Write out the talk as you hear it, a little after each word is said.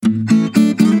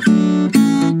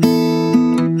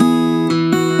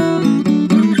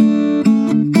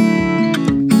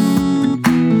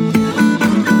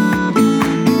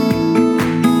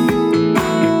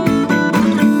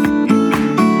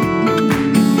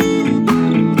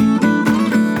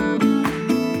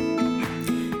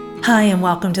Hi, and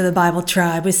welcome to the Bible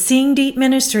Tribe with Seeing Deep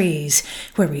Ministries,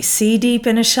 where we see deep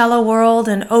in a shallow world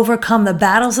and overcome the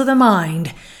battles of the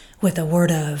mind with the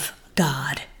Word of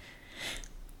God.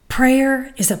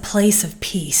 Prayer is a place of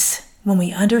peace when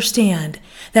we understand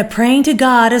that praying to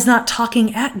God is not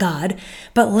talking at God,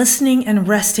 but listening and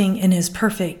resting in His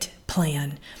perfect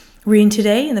plan. Reading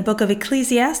today in the book of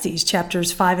Ecclesiastes,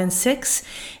 chapters 5 and 6,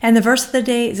 and the verse of the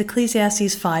day is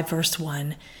Ecclesiastes 5, verse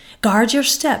 1. Guard your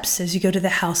steps as you go to the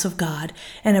house of God,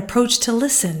 and approach to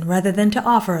listen rather than to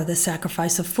offer the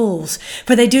sacrifice of fools,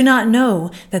 for they do not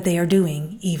know that they are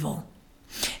doing evil.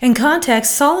 In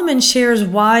context, Solomon shares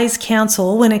wise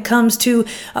counsel when it comes to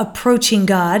approaching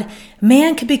God.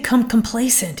 Man can become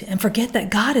complacent and forget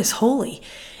that God is holy.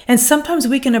 And sometimes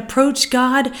we can approach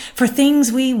God for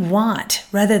things we want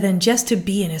rather than just to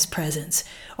be in His presence.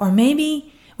 Or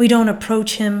maybe we don't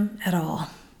approach Him at all.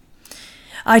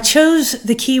 I chose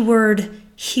the key word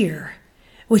hear,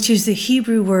 which is the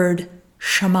Hebrew word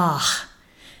shamach.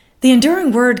 The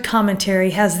Enduring Word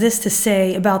Commentary has this to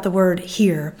say about the word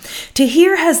hear. To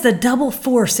hear has the double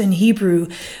force in Hebrew,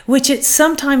 which it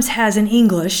sometimes has in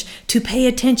English, to pay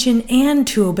attention and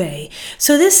to obey.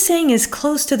 So this saying is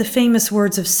close to the famous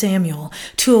words of Samuel.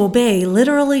 To obey,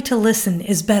 literally to listen,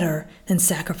 is better than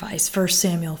sacrifice. 1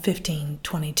 Samuel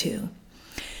 15:22.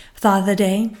 Thought of the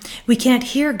day: we can't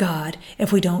hear God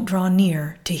if we don't draw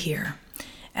near to hear.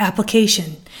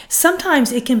 Application.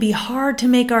 Sometimes it can be hard to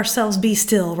make ourselves be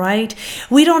still, right?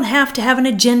 We don't have to have an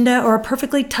agenda or a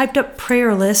perfectly typed up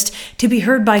prayer list to be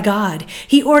heard by God.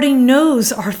 He already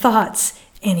knows our thoughts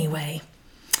anyway.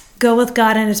 Go with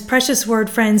God and His precious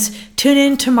word, friends. Tune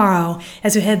in tomorrow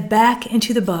as we head back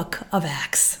into the book of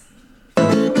Acts.